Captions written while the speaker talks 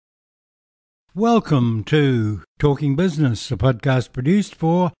Welcome to Talking Business, a podcast produced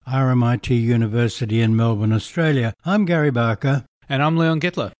for RMIT University in Melbourne, Australia. I'm Gary Barker. And I'm Leon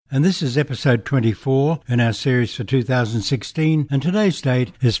Gettler. And this is episode 24 in our series for 2016. And today's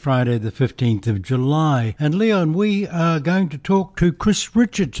date is Friday the 15th of July. And Leon, we are going to talk to Chris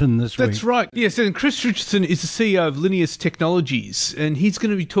Richardson this week. That's right. Yes, and Chris Richardson is the CEO of Lineus Technologies. And he's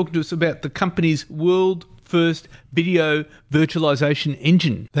going to be talking to us about the company's world first video virtualization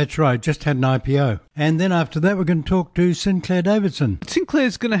engine. That's right, just had an IPO. And then after that, we're going to talk to Sinclair Davidson.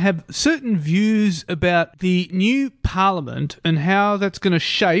 Sinclair's going to have certain views about the new parliament and how that's going to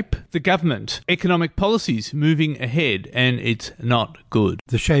shape the government economic policies moving ahead, and it's not good.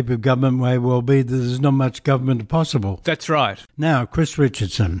 The shape of government may well be that there's not much government possible. That's right. Now, Chris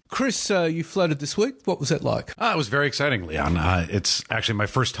Richardson. Chris, you floated this week. What was that like? It was very exciting, Leon. It's actually my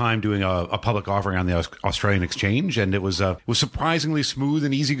first time doing a public offering on the Australian Exchange, and it was surprisingly smooth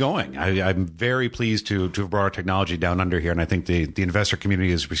and easygoing. I'm very pleased to have brought our technology down under here, and I think the investor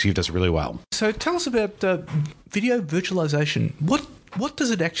community has received us really well. So tell us about video virtualization. What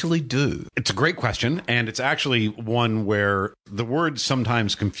does it actually do? It's a great question, and it's actually one where the words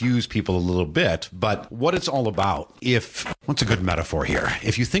sometimes confuse people a little bit, but what it's all about, what's a good metaphor here?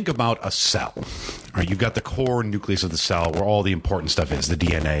 If you think about a cell, right, you've got the core nucleus of the cell where all the important stuff is, the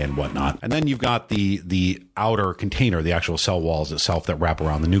DNA and whatnot, and then you've got the outer container, the actual cell walls itself that wrap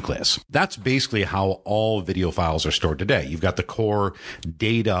around the nucleus. That's basically how all video files are stored today. You've got the core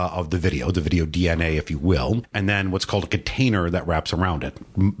data of the video DNA, if you will, and then what's called a container that wraps around it.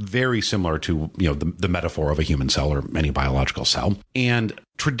 Very similar to, the metaphor of a human cell or any biological cell. And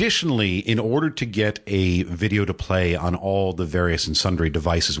traditionally, in order to get a video to play on all the various and sundry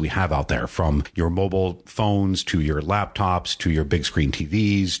devices we have out there, from your mobile phones to your laptops to your big screen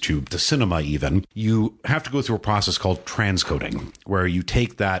TVs to the cinema even, you have to go through a process called transcoding, where you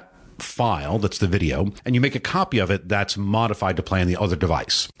take that file, that's the video, and you make a copy of it that's modified to play on the other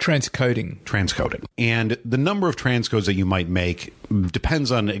device. Transcoding. And the number of transcodes that you might make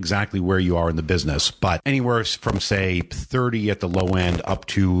depends on exactly where you are in the business, but anywhere from, say, 30 at the low end up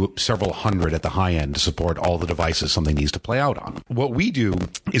to several hundred at the high end to support all the devices something needs to play out on. What we do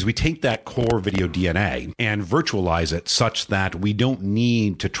is we take that core video DNA and virtualize it such that we don't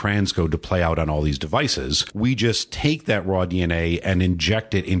need to transcode to play out on all these devices. We just take that raw DNA and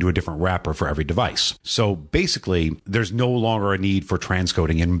inject it into a different wrapper for every device. So basically, there's no longer a need for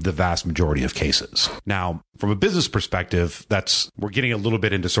transcoding in the vast majority of cases. Now, from a business perspective, we're getting a little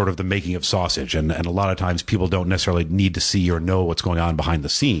bit into sort of the making of sausage, and a lot of times people don't necessarily need to see or know what's going on behind the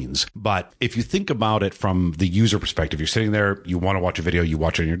scenes. But if you think about it from the user perspective, you're sitting there, you want to watch a video, you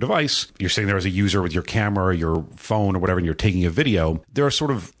watch it on your device, you're sitting there as a user with your camera or your phone or whatever, and you're taking a video. There are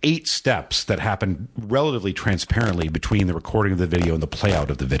sort of 8 steps that happen relatively transparently between the recording of the video and the playout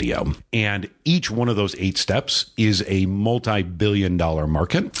of the video. And each one of those 8 steps is a multi-billion-dollar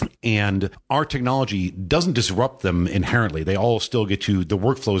market, and our technology doesn't disrupt them inherently. They all still get to, the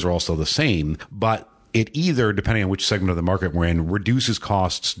workflows are all still the same, but it either, depending on which segment of the market we're in, reduces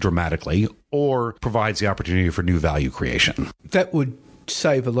costs dramatically or provides the opportunity for new value creation. That would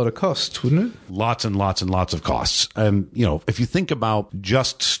save a lot of costs, wouldn't it? Lots and lots and lots of costs. If you think about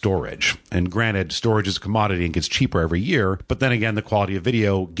just storage, and granted, storage is a commodity and gets cheaper every year, but then again, the quality of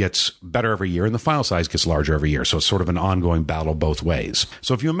video gets better every year and the file size gets larger every year. So it's sort of an ongoing battle both ways.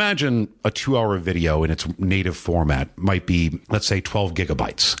 So if you imagine a 2-hour video in its native format might be, let's say, 12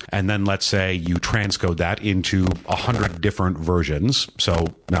 gigabytes. And then let's say you transcode that into 100 different versions. So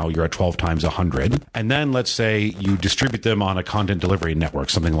now you're at 12 times 100. And then let's say you distribute them on a content delivery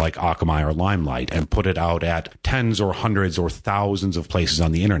network, something like Akamai or Limelight, and put it out at tens or hundreds or thousands of places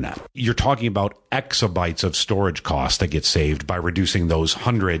on the internet. You're talking about exabytes of storage costs that get saved by reducing those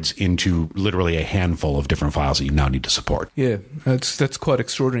hundreds into literally a handful of different files that you now need to support. Yeah, that's quite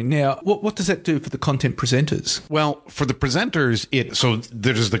extraordinary. Now, what does that do for the content presenters? Well, for the presenters, so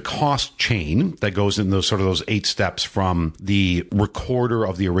there's the cost chain that goes in those 8 steps from the recorder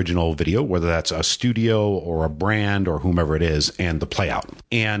of the original video, whether that's a studio or a brand or whomever it is, and the playout.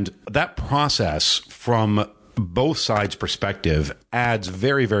 And that process, from both sides' perspective, adds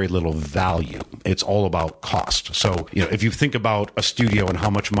very, very little value. It's all about cost. So, if you think about a studio and how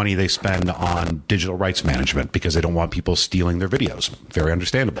much money they spend on digital rights management because they don't want people stealing their videos, very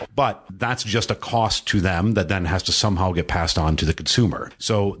understandable. But that's just a cost to them that then has to somehow get passed on to the consumer.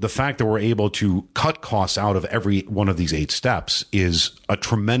 So the fact that we're able to cut costs out of every one of these 8 steps is a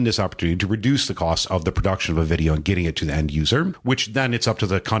tremendous opportunity to reduce the cost of the production of a video and getting it to the end user, which then it's up to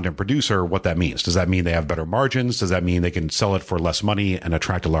the content producer what that means. Does that mean they have better margins? margins? Does that mean they can sell it for less money and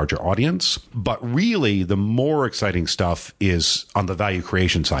attract a larger audience? But really, the more exciting stuff is on the value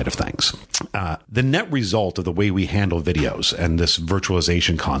creation side of things. The net result of the way we handle videos and this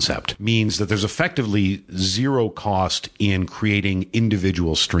virtualization concept means that there's effectively zero cost in creating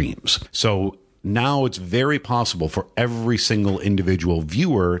individual streams. So now it's very possible for every single individual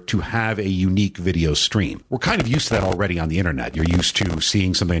viewer to have a unique video stream. We're kind of used to that already on the internet. You're used to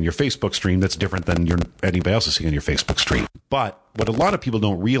seeing something on your Facebook stream that's different than anybody else is seeing on your Facebook stream. But what a lot of people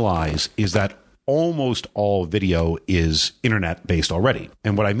don't realize is that almost all video is internet-based already.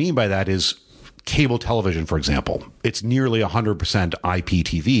 And what I mean by that is cable television, for example. It's nearly 100%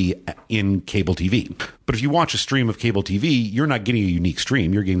 IPTV in cable TV. But if you watch a stream of cable TV, you're not getting a unique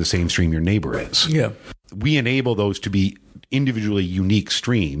stream. You're getting the same stream your neighbor is. Yeah. We enable those to be individually unique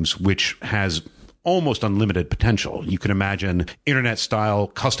streams, which has almost unlimited potential. You can imagine internet-style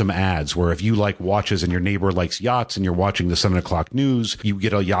custom ads where if you like watches and your neighbor likes yachts and you're watching the 7 o'clock news, you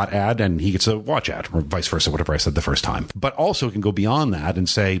get a yacht ad and he gets a watch ad, or vice versa, whatever I said the first time. But also it can go beyond that and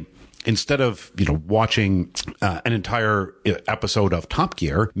say, instead of, watching an entire episode of Top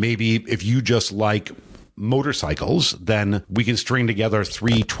Gear, maybe if you just like motorcycles, then we can string together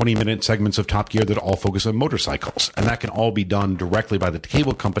 3 20-minute segments of Top Gear that all focus on motorcycles. And that can all be done directly by the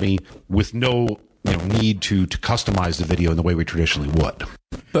cable company with no need to customize the video in the way we traditionally would.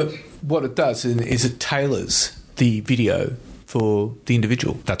 But what it does is it tailors the video for the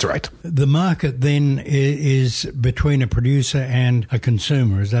individual. That's right. The market then is between a producer and a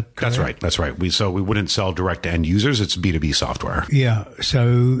consumer. Is that correct? That's right. We wouldn't sell direct to end users. It's B2B software. Yeah. So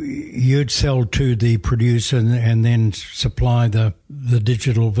you'd sell to the producer and then supply the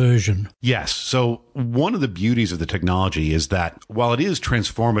digital version. Yes. So one of the beauties of the technology is that while it is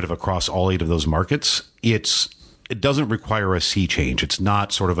transformative across all 8 of those markets, it doesn't require a sea change. It's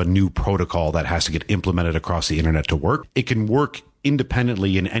not sort of a new protocol that has to get implemented across the internet to work. It can work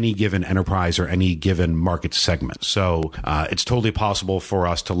independently in any given enterprise or any given market segment. So it's totally possible for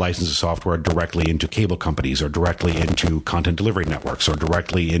us to license the software directly into cable companies or directly into content delivery networks or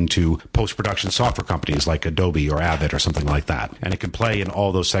directly into post-production software companies like Adobe or Avid or something like that. And it can play in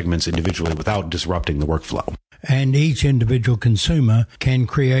all those segments individually without disrupting the workflow. And each individual consumer can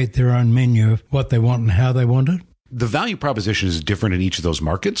create their own menu of what they want and how they want it? The value proposition is different in each of those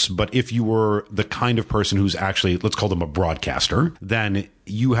markets, but if you were the kind of person who's actually, let's call them a broadcaster, then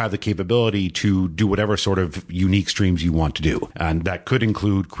you have the capability to do whatever sort of unique streams you want to do. And that could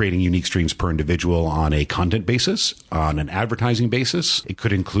include creating unique streams per individual on a content basis, on an advertising basis. It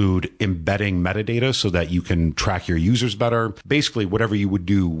could include embedding metadata so that you can track your users better. Basically, whatever you would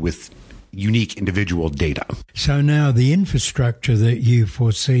do with unique individual data. So now the infrastructure that you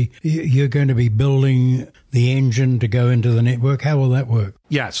foresee, you're going to be building the engine to go into the network. How will that work?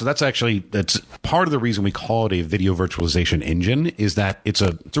 Yeah, so that's part of the reason we call it a video virtualization engine is that it's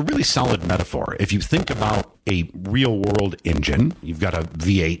a really solid metaphor. If you think about a real world engine, you've got a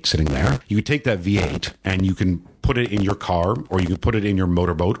V8 sitting there. You can take that V8 and you can put it in your car, or you can put it in your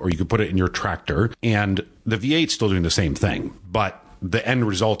motorboat, or you can put it in your tractor, and the V8's still doing the same thing, but the end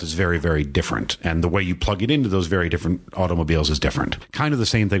result is very, very different. And the way you plug it into those very different automobiles is different. Kind of the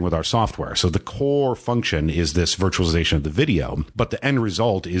same thing with our software. So the core function is this virtualization of the video, but the end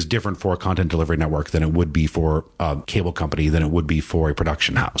result is different for a content delivery network than it would be for a cable company, than it would be for a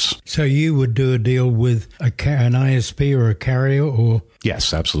production house. So you would do a deal with an ISP or a carrier, or?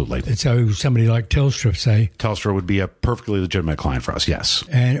 Yes, absolutely. So somebody like Telstra, say. Telstra would be a perfectly legitimate client for us, yes.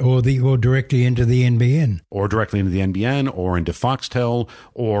 Or directly into the NBN. Or directly into the NBN, or into Foxtel,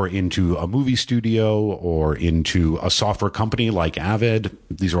 or into a movie studio, or into a software company like Avid.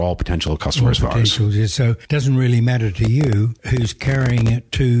 These are all potential customers for us. So it doesn't really matter to you who's carrying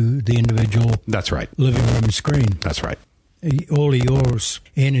it to the individual. That's right. Living room screen. That's right. All of your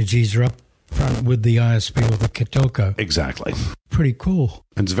energies are up front with the ISP or the telco. Exactly. Pretty cool.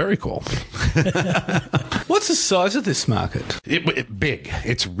 It's very cool. What's the size of this market? Big.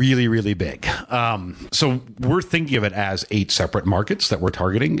 It's really, really big. So we're thinking of it as 8 separate markets that we're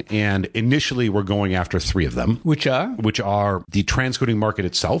targeting. And initially, we're going after 3 of them. Which are? Which are the transcoding market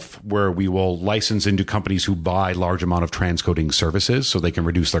itself, where we will license into companies who buy large amount of transcoding services so they can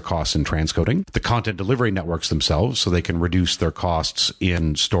reduce their costs in transcoding. The content delivery networks themselves, so they can reduce their costs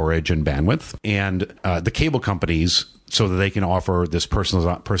in storage and bandwidth. And the cable companies, so that they can offer this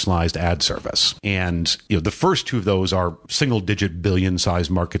personalized ad service. And the first 2 of those are single-digit billion-sized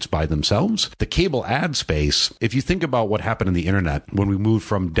markets by themselves. The cable ad space, if you think about what happened in the internet when we moved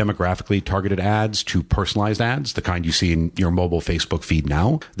from demographically targeted ads to personalized ads, the kind you see in your mobile Facebook feed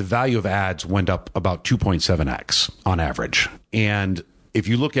now, the value of ads went up about 2.7x on average. And If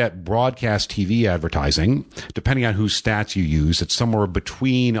you look at broadcast TV advertising, depending on whose stats you use, it's somewhere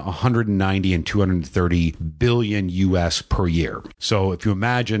between 190 and 230 billion US per year. So if you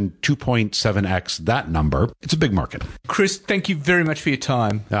imagine 2.7x that number, it's a big market. Chris, thank you very much for your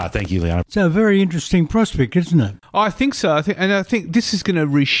time. Thank you, Leon. It's a very interesting prospect, isn't it? I think so. I think this is going to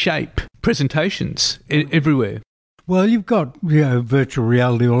reshape presentations everywhere. Well, you've got virtual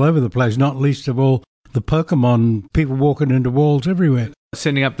reality all over the place, not least of all the Pokemon, people walking into walls everywhere.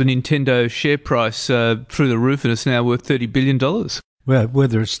 Sending up the Nintendo share price through the roof, and it's now worth $30 billion. Well,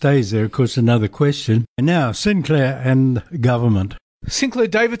 whether it stays there, of course, another question. And now, Sinclair and government. Sinclair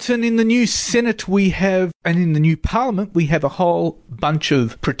Davidson, in the new Senate and in the new Parliament, we have a whole bunch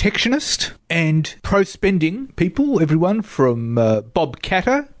of protectionist and pro-spending people, everyone from Bob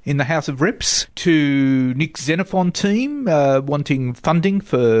Katter in the House of Reps to Nick Xenophon team wanting funding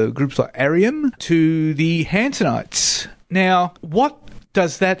for groups like Arium to the Hansonites. Now, what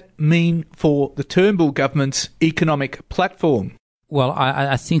does that mean for the Turnbull government's economic platform? Well,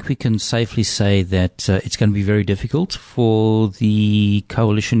 I think we can safely say that it's going to be very difficult for the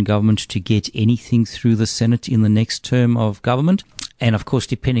coalition government to get anything through the Senate in the next term of government. And of course,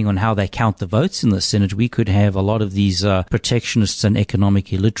 depending on how they count the votes in the Senate, we could have a lot of these protectionists and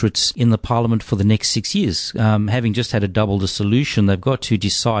economic illiterates in the Parliament for the next 6 years. Having just had a double dissolution, they've got to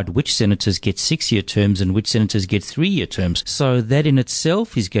decide which senators get 6-year terms and which senators get 3-year terms. So that in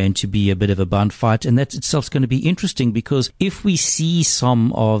itself is going to be a bit of a bun fight, and that itself is going to be interesting, because if we see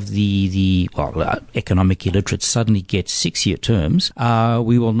some of the economic illiterates suddenly get 6-year terms,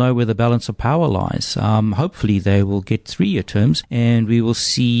 we will know where the balance of power lies. Hopefully they will get 3-year terms, and we will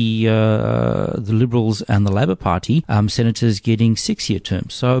see the Liberals and the Labor Party senators getting 6-year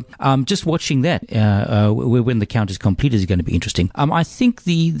terms. So just watching that when the count is complete is going to be interesting. I think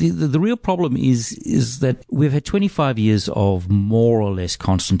the real problem is that we've had 25 years of more or less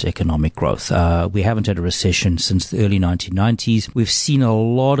constant economic growth. We haven't had a recession since the early 1990s. We've seen a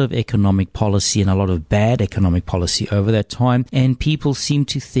lot of economic policy and a lot of bad economic policy over that time, and people seem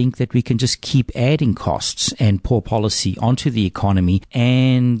to think that we can just keep adding costs and poor policy onto the economy,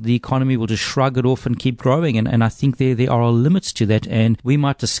 and the economy will just shrug it off and keep growing. And I think there are limits to that, and we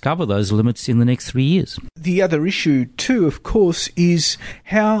might discover those limits in the next 3 years. The other issue too, of course, is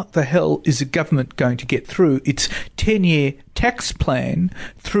how the hell is the government going to get through its 10-year tax plan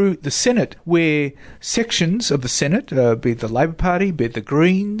through the Senate, where sections of the Senate, be it the Labor Party, be it the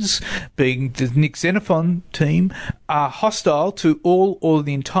Greens, being the Nick Xenophon team, are hostile to all or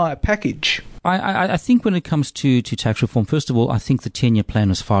the entire package? I think when it comes to tax reform, first of all, I think the 10-year plan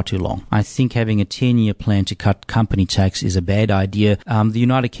is far too long. I think having a 10-year plan to cut company tax is a bad idea. The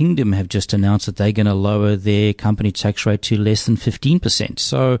United Kingdom have just announced that they're going to lower their company tax rate to less than 15%.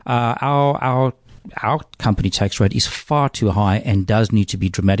 So our company tax rate is far too high and does need to be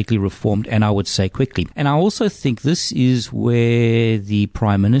dramatically reformed, and I would say quickly. And I also think this is where the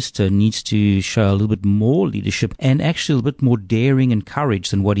Prime Minister needs to show a little bit more leadership and actually a little bit more daring and courage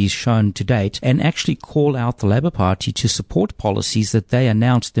than what he's shown to date, and actually call out the Labour Party to support policies that they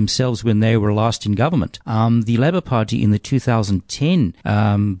announced themselves when they were last in government. The Labour Party in the 2010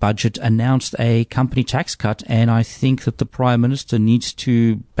 budget announced a company tax cut, and I think that the Prime Minister needs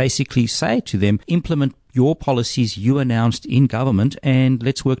to basically say to them, implement your policies you announced in government, and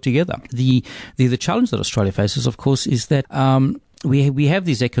let's work together. The challenge that Australia faces, of course, is that we have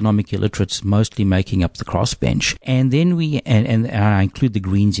these economic illiterates mostly making up the crossbench, and then and I include the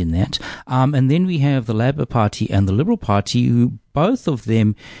Greens in that, and then we have the Labor Party and the Liberal Party, who both of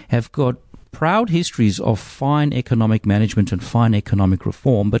them have got proud histories of fine economic management and fine economic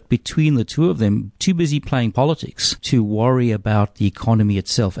reform, but between the two of them, too busy playing politics to worry about the economy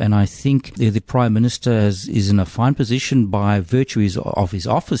itself. And I think the Prime Minister is in a fine position by virtue of his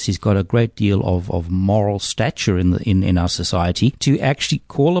office. He's got a great deal of moral stature in our society to actually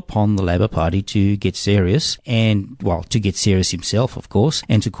call upon the Labor Party to get serious, and, well, to get serious himself, of course,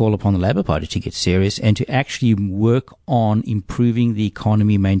 and to call upon the Labor Party to get serious and to actually work on improving the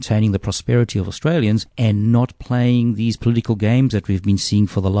economy, maintaining the prosperity of Australians, and not playing these political games that we've been seeing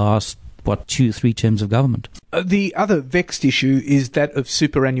for the last 2-3 terms of government. The other vexed issue is that of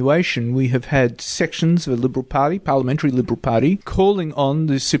superannuation. We have had sections of the Liberal Party, Parliamentary Liberal Party, calling on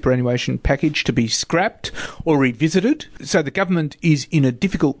the superannuation package to be scrapped or revisited. So the government is in a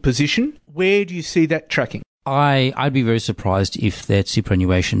difficult position. Where do you see that tracking? I'd be very surprised if that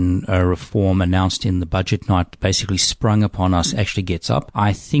superannuation reform announced in the budget night, basically sprung upon us, actually gets up.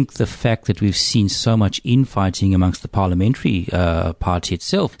 I think the fact that we've seen so much infighting amongst the parliamentary party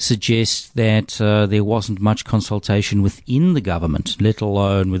itself suggests that there wasn't much consultation within the government, let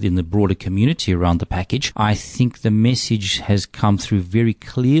alone within the broader community around the package. I think the message has come through very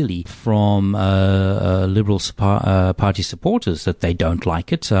clearly from Liberal Party supporters that they don't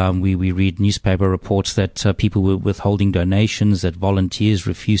like it. We read newspaper reports that people were withholding donations, that volunteers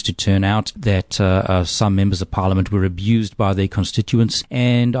refused to turn out, that some members of parliament were abused by their constituents.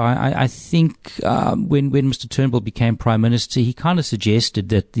 And I think when Mr. Turnbull became Prime Minister, he kind of suggested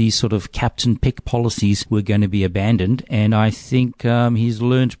that these sort of Captain Pick policies were going to be abandoned. And I think he's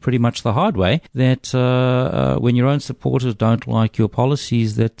learned pretty much the hard way that when your own supporters don't like your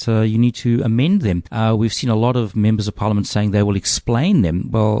policies, that you need to amend them. We've seen a lot of members of parliament saying they will explain them.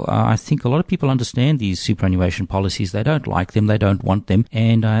 Well, I think a lot of people understand these superannuation policies. They don't like them. They don't want them.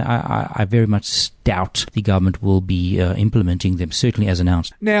 And I very much doubt the government will be implementing them, certainly as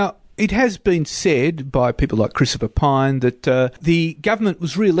announced. Now, it has been said by people like Christopher Pyne that the government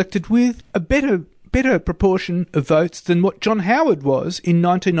was re-elected with a better proportion of votes than what John Howard was in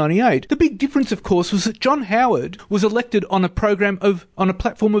 1998. The big difference, of course, was that John Howard was elected on a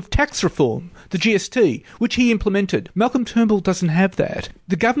platform of tax reform, the GST, which he implemented. Malcolm Turnbull doesn't have that.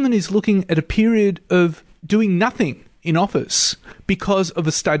 The government is looking at a period of doing nothing in office because of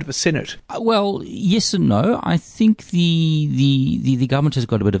the state of the Senate. Well, yes and no. I think the government has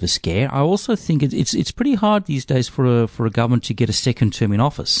got a bit of a scare. I also think it's pretty hard these days for a government to get a second term in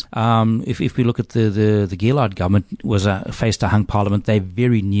office. If we look at the Gillard government faced a hung parliament, they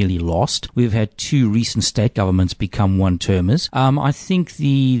very nearly lost. We've had two recent state governments become one-termers. I think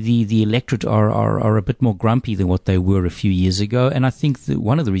the electorate are a bit more grumpy than what they were a few years ago, and I think that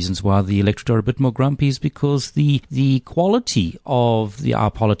one of the reasons why the electorate are a bit more grumpy is because the quality of our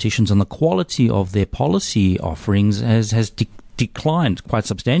politicians and the quality of their policy offerings has declined quite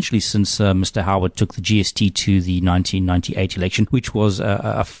substantially since Mr. Howard took the GST to the 1998 election, which was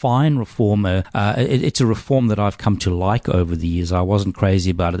a fine reform. It's a reform that I've come to like over the years. I wasn't crazy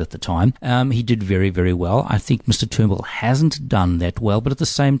about it at the time. He did very, very well. I think Mr. Turnbull hasn't done that well, but at the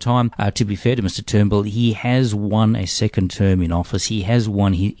same time, to be fair to Mr. Turnbull, he has won a second term in office. He has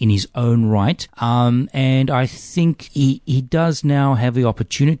won in his own right. And I think he does now have the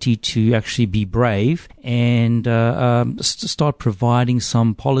opportunity to actually be brave and start providing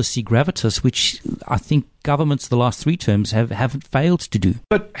some policy gravitas, which I think governments the last three terms haven't failed to do.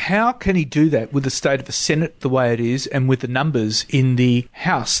 But how can he do that with the state of the Senate the way it is and with the numbers in the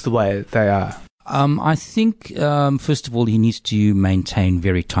House the way they are? I think, first of all, he needs to maintain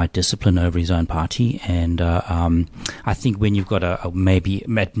very tight discipline over his own party. And I think when you've got maybe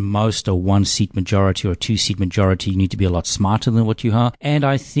at most a one-seat majority or a two-seat majority, you need to be a lot smarter than what you are. And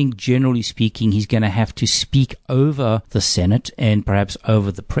I think, generally speaking, he's going to have to speak over the Senate and perhaps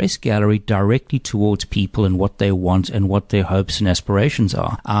over the press gallery directly towards people and what they want and what their hopes and aspirations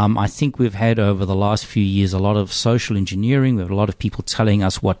are. I think we've had over the last few years a lot of social engineering. We have a lot of people telling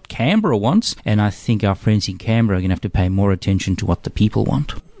us what Canberra wants, and I think our friends in Canberra are going to have to pay more attention to what the people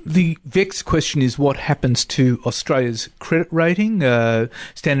want. The vexed question is what happens to Australia's credit rating.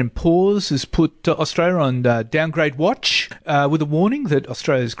 Standard & Poor's has put Australia on downgrade watch with a warning that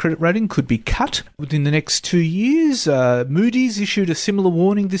Australia's credit rating could be cut within the next 2 years. Moody's issued a similar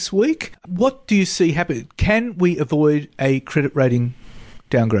warning this week. What do you see happen? Can we avoid a credit rating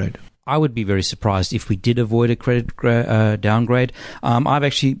downgrade? I would be very surprised if we did avoid a credit downgrade. I've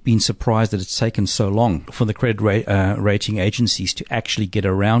actually been surprised that it's taken so long for the credit rating agencies to actually get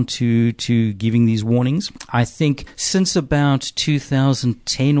around to giving these warnings. I think since about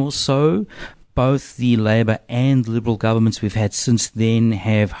 2010 or so, both the Labour and Liberal governments we've had since then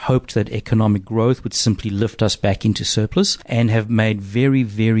have hoped that economic growth would simply lift us back into surplus and have made very,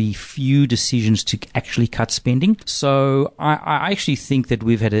 very few decisions to actually cut spending. So I actually think that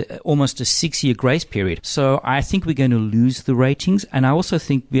we've had almost a 6-year grace period. So I think we're going to lose the ratings. And I also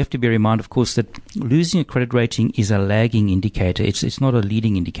think we have to bear in mind, of course, that losing a credit rating is a lagging indicator. It's not a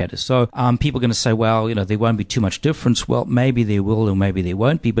leading indicator. So people are going to say, well, there won't be too much difference. Well, maybe there will or maybe there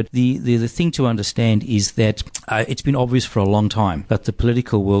won't be. But the thing to understand is that it's been obvious for a long time that the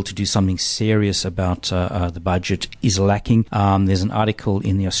political will to do something serious about the budget is lacking. There's an article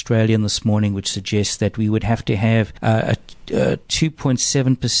in The Australian this morning which suggests that we would have to have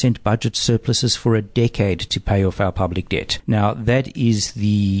 2.7% budget surpluses for a decade to pay off our public debt. Now, that is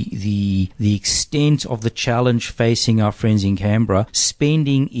the extent of the challenge facing our friends in Canberra.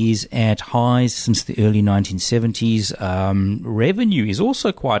 Spending is at highs since the early 1970s. Revenue is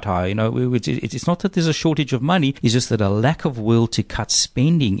also quite high. It's not that there's a shortage of money. It's just that a lack of will to cut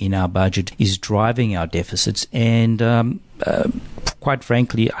spending in our budget is driving our deficits. And quite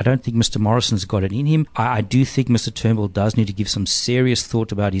frankly, I don't think Mr. Morrison's got it in him. I do think Mr. Turnbull does need to give some serious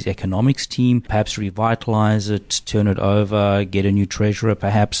thought about his economics team, perhaps revitalise it, turn it over, get a new treasurer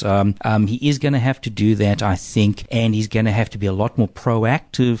perhaps. He is going to have to do that, I think, and he's going to have to be a lot more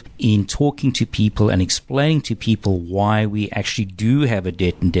proactive in talking to people and explaining to people why we actually do have a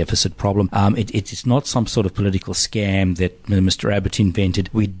debt and deficit problem. It's not some sort of political scam that Mr. Abbott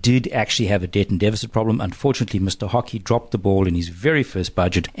invented. We did actually have a debt and deficit problem. Unfortunately, Mr. Hockey dropped the ball in his very first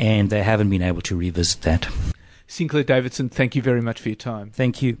budget, and they haven't been able to revisit that. Sinclair Davidson, thank you very much for your time.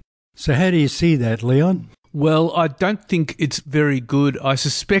 Thank you. So how do you see that, Leon? Well, I don't think it's very good. I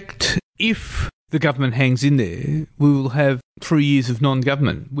suspect if the government hangs in there, we will have 3 years of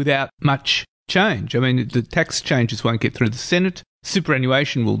non-government without much change. I mean, the tax changes won't get through the Senate.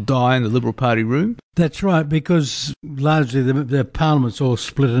 Superannuation will die in the Liberal Party room. That's right, because largely the Parliament's all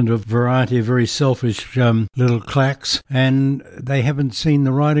split into a variety of very selfish little claques, and they haven't seen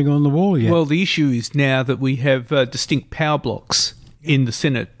the writing on the wall yet. Well, the issue is now that we have distinct power blocks in the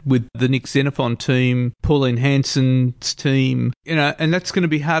Senate with the Nick Xenophon team, Pauline Hanson's team, and that's going to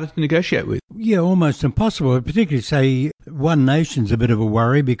be harder to negotiate with. Yeah, almost impossible. Particularly, say, One Nation's a bit of a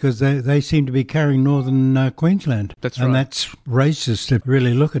worry because they seem to be carrying northern Queensland. That's right. And that's racist to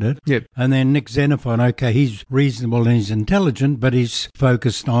really look at it. Yep. And then Nick Xenophon, okay, he's reasonable and he's intelligent, but he's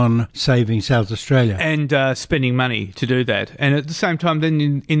focused on saving South Australia. And spending money to do that. And at the same time,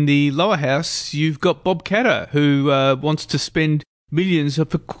 then in the lower house, you've got Bob Katter, who wants to spend millions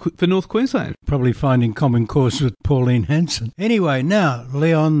for North Queensland. Probably finding common cause with Pauline Hanson. Anyway, now,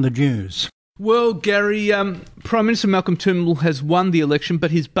 Leon, the news. Well, Gary, Prime Minister Malcolm Turnbull has won the election, but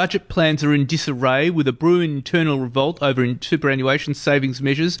his budget plans are in disarray, with a brewing internal revolt over superannuation savings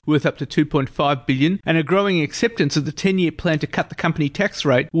measures worth up to $2.5 billion, and a growing acceptance that the 10-year plan to cut the company tax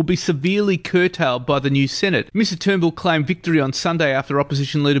rate will be severely curtailed by the new Senate. Mr Turnbull claimed victory on Sunday after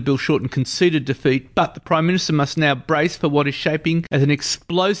opposition leader Bill Shorten conceded defeat, but the Prime Minister must now brace for what is shaping as an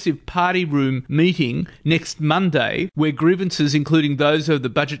explosive party room meeting next Monday, where grievances, including those of the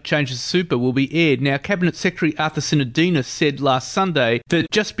budget changes to super, will be aired. Now, Cabinet Secretary Arthur Sinodinos said last Sunday that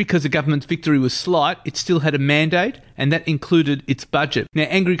just because the government's victory was slight, it still had a mandate, and that included its budget. Now,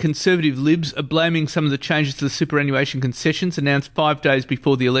 angry Conservative Libs are blaming some of the changes to the superannuation concessions announced 5 days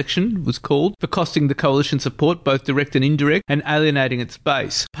before the election was called for costing the coalition support, both direct and indirect, and alienating its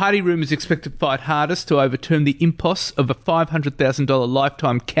base. Party Room is expected to fight hardest to overturn the impost of a $500,000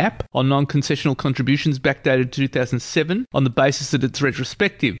 lifetime cap on non-concessional contributions backdated to 2007 on the basis that it's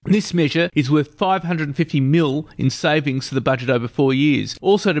retrospective. This measure is worth $550 million in savings to the budget over 4 years.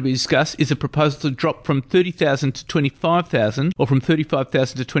 Also to be discussed is a proposal to drop from $30,000 to $25,000, or from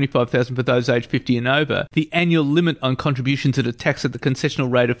 $35,000 to $25,000 for those aged 50 and over, the annual limit on contributions at a tax at the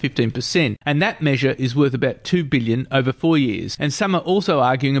concessional rate of 15%, and that measure is worth about $2 billion over 4 years. And some are also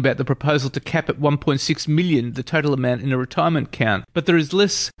arguing about the proposal to cap at $1.6 million the total amount in a retirement count. But there is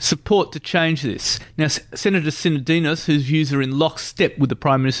less support to change this. Now, Senator Sinodinos, whose views are in lockstep with the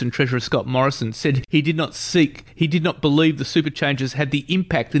Prime Minister and Treasurer Scott Morrison, said he did not believe the super changes had the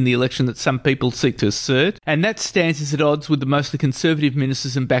impact in the election that some people seek to assert, and that stance is at odds with the mostly Conservative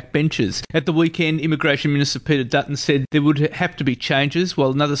ministers and backbenchers. At the weekend, Immigration Minister Peter Dutton said there would have to be changes,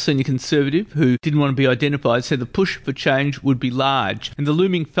 while another senior Conservative, who didn't want to be identified, said the push for change would be large. And the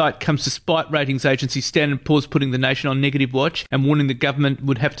looming fight comes despite ratings agency Standard & Poor's putting the nation on negative watch and warning the government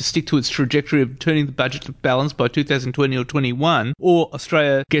would have to stick to its trajectory of turning the budget to balance by 2020 or 21, or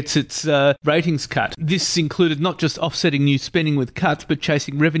Australia gets its ratings cut. This included not just offsetting new spending with cuts, but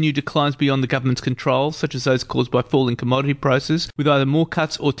chasing revenue declines beyond the government's control, such as those caused by falling commodity prices, with either more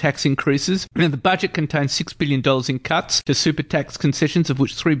cuts or tax increases. Now, the budget contains $6 billion in cuts to super tax concessions, of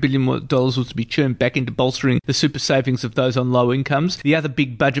which $3 billion was to be churned back into bolstering the super savings of those on low incomes. The other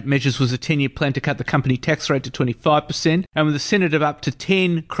big budget measures was a 10-year plan to cut the company tax rate to 25%, and with a Senate of up to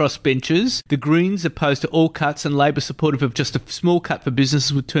 10 crossbenchers, the Greens opposed to all cuts and Labor supportive of just a small cut for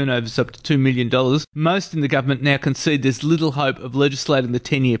businesses with turnovers up to $2 million. Most in the government now concede there's little hope of legislating the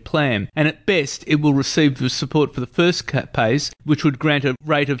 10-year plan, and at best it will receive the support support for the first phase, which would grant a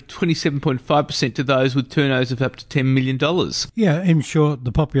rate of 27.5% to those with turnovers of up to $10 million. Yeah, in short,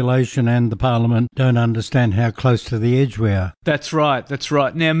 the population and the Parliament don't understand how close to the edge we are. That's right.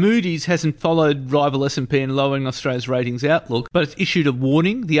 Now, Moody's hasn't followed rival S&P in lowering Australia's ratings outlook, but it's issued a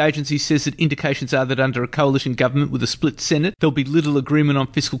warning. The agency says that indications are that under a coalition government with a split Senate, there'll be little agreement on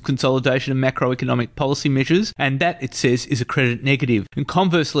fiscal consolidation and macroeconomic policy measures, and that, it says, is a credit negative. And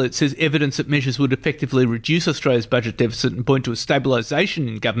conversely, it says evidence that measures would effectively reduce Australia's budget deficit and point to a stabilisation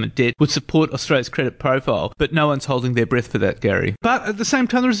in government debt would support Australia's credit profile. But no one's holding their breath for that, Gary. But at the same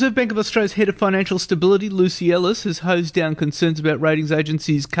time, the Reserve Bank of Australia's head of financial stability, Lucy Ellis, has hosed down concerns about ratings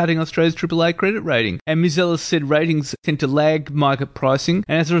agencies cutting Australia's AAA credit rating. And Ms Ellis said ratings tend to lag market pricing,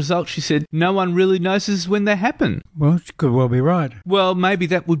 and as a result, she said, no one really notices when they happen. Well, she could well be right. Well, maybe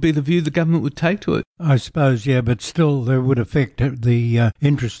that would be the view the government would take to it. I suppose, yeah, but still there would affect the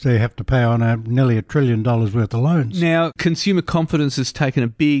interest they have to pay on nearly $1 trillion worth of loans. Now, consumer confidence has taken a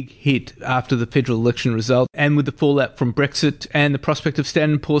big hit after the federal election result and with the fallout from Brexit and the prospect of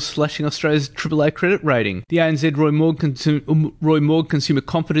Standard & Poor's slashing Australia's AAA credit rating. The ANZ Roy Morgan Consumer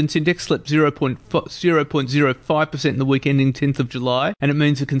Confidence Index slipped 0.05% in the week ending 10th of July, and it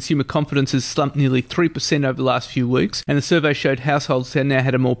means that consumer confidence has slumped nearly 3% over the last few weeks, and the survey showed households have now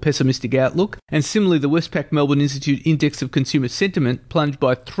had a more pessimistic outlook. And similarly, the Westpac Melbourne Institute Index of Consumer Sentiment plunged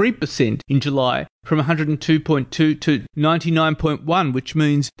by 3% in July, from 102.2 to 99.1, which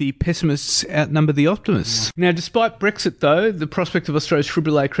means the pessimists outnumber the optimists. Now, despite Brexit, though, the prospect of Australia's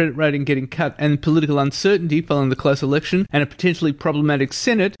AAA credit rating getting cut and political uncertainty following the close election and a potentially problematic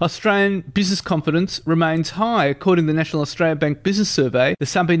Senate, Australian business confidence remains high. According to the National Australia Bank Business Survey, the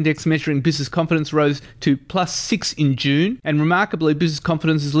sub-index measuring business confidence rose to +6 in June, and remarkably, business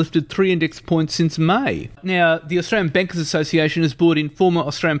confidence has lifted 3 index points since May. Now, the Australian Bankers Association has brought in former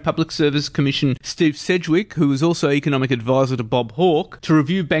Australian Public Service Commission Steve Sedgwick, who is also economic advisor to Bob Hawke, to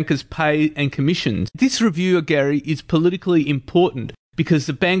review bankers' pay and commissions. This review, Gary, is politically important because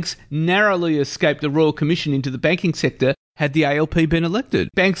the banks narrowly escaped the Royal Commission into the banking sector had the ALP been elected.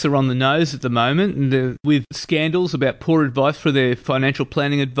 Banks are on the nose at the moment and with scandals about poor advice for their financial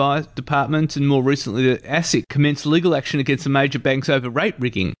planning advice departments, and more recently the ASIC commenced legal action against the major banks over rate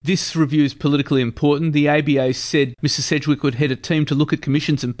rigging. This review is politically important. The ABA said Mr Sedgwick would head a team to look at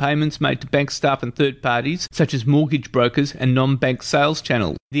commissions and payments made to bank staff and third parties, such as mortgage brokers and non-bank sales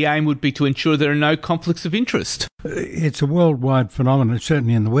channels. The aim would be to ensure there are no conflicts of interest. It's a worldwide phenomenon,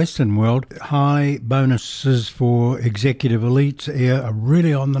 certainly in the Western world. High bonuses for executive elites are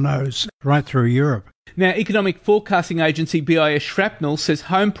really on the nose right through Europe. Now, economic forecasting agency BIS Shrapnel says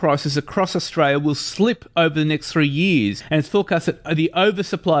home prices across Australia will slip over the next 3 years, and it's forecast that the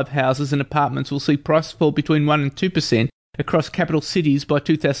oversupply of houses and apartments will see prices fall between 1% and 2% across capital cities by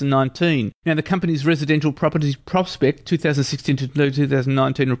 2019. Now, the company's Residential Properties Prospect 2016 to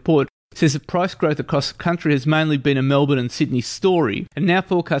 2019 report says that price growth across the country has mainly been a Melbourne and Sydney story, and now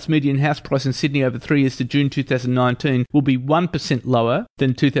forecasts median house price in Sydney over 3 years to June 2019 will be 1% lower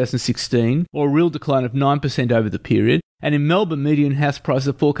than 2016, or a real decline of 9% over the period. And in Melbourne, median house prices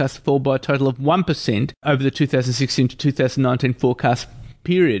are forecast to fall by a total of 1% over the 2016 to 2019 forecast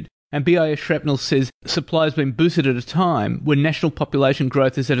period. And BIS Shrapnel says supply has been boosted at a time when national population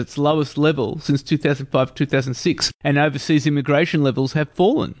growth is at its lowest level since 2005-2006, and overseas immigration levels have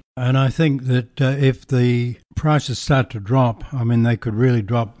fallen. And I think that if the prices start to drop, I mean, they could really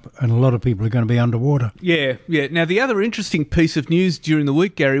drop, and a lot of people are going to be underwater. Yeah. Now, the other interesting piece of news during the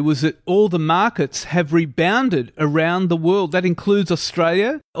week, Gary, was that all the markets have rebounded around the world. That includes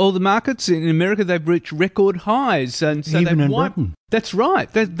Australia. All the markets in America, they've reached record highs. And so even in Britain. That's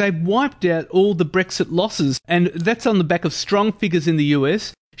right. They've wiped out all the Brexit losses, and that's on the back of strong figures in the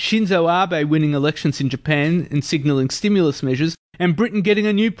US, Shinzo Abe winning elections in Japan and signalling stimulus measures, and Britain getting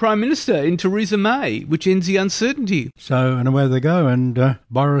a new Prime Minister in Theresa May, which ends the uncertainty. So, and away they go, and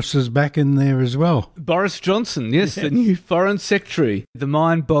Boris is back in there as well. Boris Johnson, yes, the new Foreign Secretary. The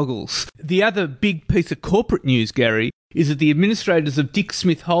mind boggles. The other big piece of corporate news, Gary, is that the administrators of Dick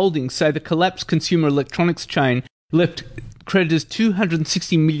Smith Holdings say the collapsed consumer electronics chain left creditors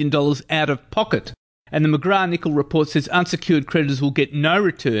 $260 million out of pocket. And the McGrath-Nicol report says unsecured creditors will get no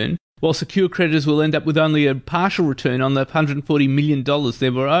return, while secure creditors will end up with only a partial return on the $140 million they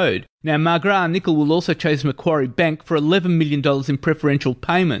were owed. Now, McGrath-Nicol will also chase Macquarie Bank for $11 million in preferential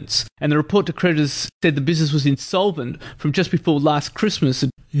payments. And the report to creditors said the business was insolvent from just before last Christmas.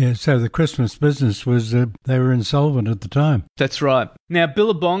 Yeah, so the Christmas business was, they were insolvent at the time. That's right. Now,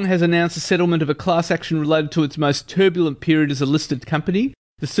 Billabong has announced a settlement of a class action related to its most turbulent period as a listed company.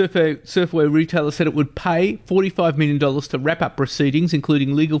 The surfwear retailer said it would pay $45 million to wrap up proceedings,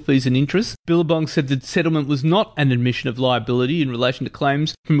 including legal fees and interest. Billabong said the settlement was not an admission of liability in relation to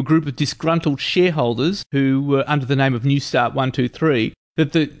claims from a group of disgruntled shareholders who were under the name of New Start 123,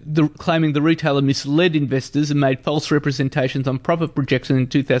 that claiming the retailer misled investors and made false representations on profit projections in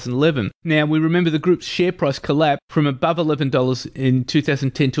 2011. Now, we remember the group's share price collapsed from above $11 in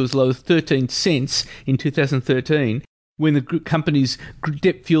 2010 to as low as 13 cents in 2013, when the company's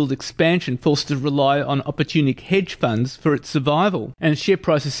debt-fueled expansion forced it to rely on opportunistic hedge funds for its survival. And its share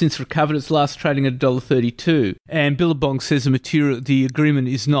price has since recovered, its last trading at $1.32. And Billabong says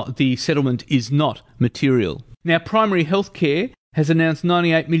the settlement is not material. Now, Primary Healthcare has announced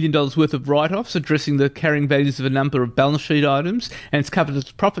 $98 million worth of write-offs, addressing the carrying values of a number of balance sheet items, and it's covered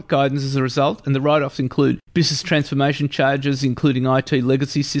its profit guidance as a result, and the write-offs include business transformation charges, including IT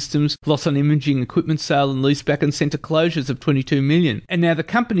legacy systems, loss on imaging equipment sale and leaseback, and centre closures of $22 million. And now the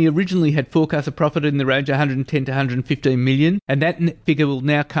company originally had forecast a profit in the range of $110 to $115 million, and that figure will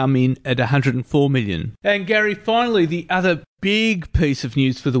now come in at $104 million. And Gary, finally, the other big piece of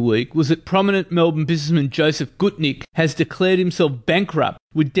news for the week was that prominent Melbourne businessman Joseph Gutnick has declared himself bankrupt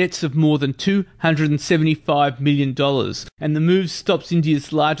with debts of more than $275 million. And the move stops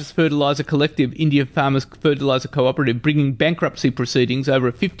India's largest fertiliser collective, India Farmers Fertiliser Cooperative, bringing bankruptcy proceedings over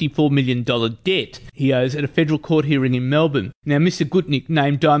a $54 million debt he owes at a federal court hearing in Melbourne. Now, Mr. Gutnick,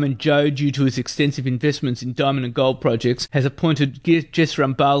 named Diamond Joe due to his extensive investments in diamond and gold projects, has appointed Jess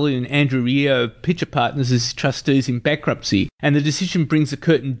Rumbali and Andrew Rio of Pitcher Partners as trustees in bankruptcy. And the decision brings the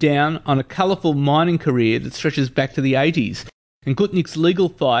curtain down on a colourful mining career that stretches back to the 80s. And Gutnick's legal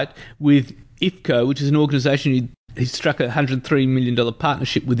fight with IFCO, which is an organisation he struck a $103 million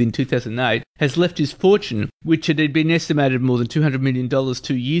partnership with in 2008, has left his fortune, which had been estimated at more than $200 million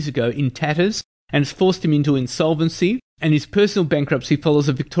 2 years ago, in tatters, and has forced him into insolvency. And his personal bankruptcy follows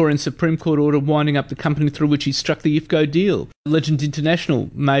a Victorian Supreme Court order winding up the company through which he struck the IFCO deal. Legend International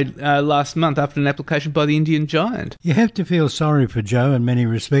made last month after an application by the Indian giant. You have to feel sorry for Joe in many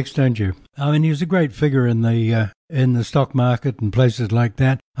respects, don't you? I mean, he was a great figure in the stock market and places like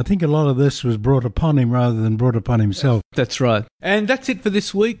that. I think a lot of this was brought upon him rather than brought upon himself. That's right. And that's it for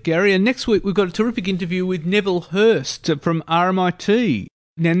this week, Gary. And next week we've got a terrific interview with Neville Hurst from RMIT.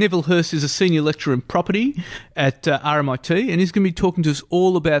 Now, Neville Hurst is a senior lecturer in property at RMIT, and he's going to be talking to us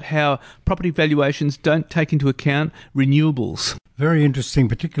all about how property valuations don't take into account renewables. Very interesting,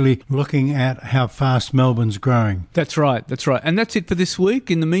 particularly looking at how fast Melbourne's growing. That's right. And that's it for this week.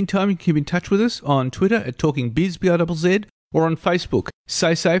 In the meantime, you can keep in touch with us on Twitter at TalkingBiz, BIZZ, or on Facebook.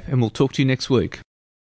 Stay safe, and we'll talk to you next week.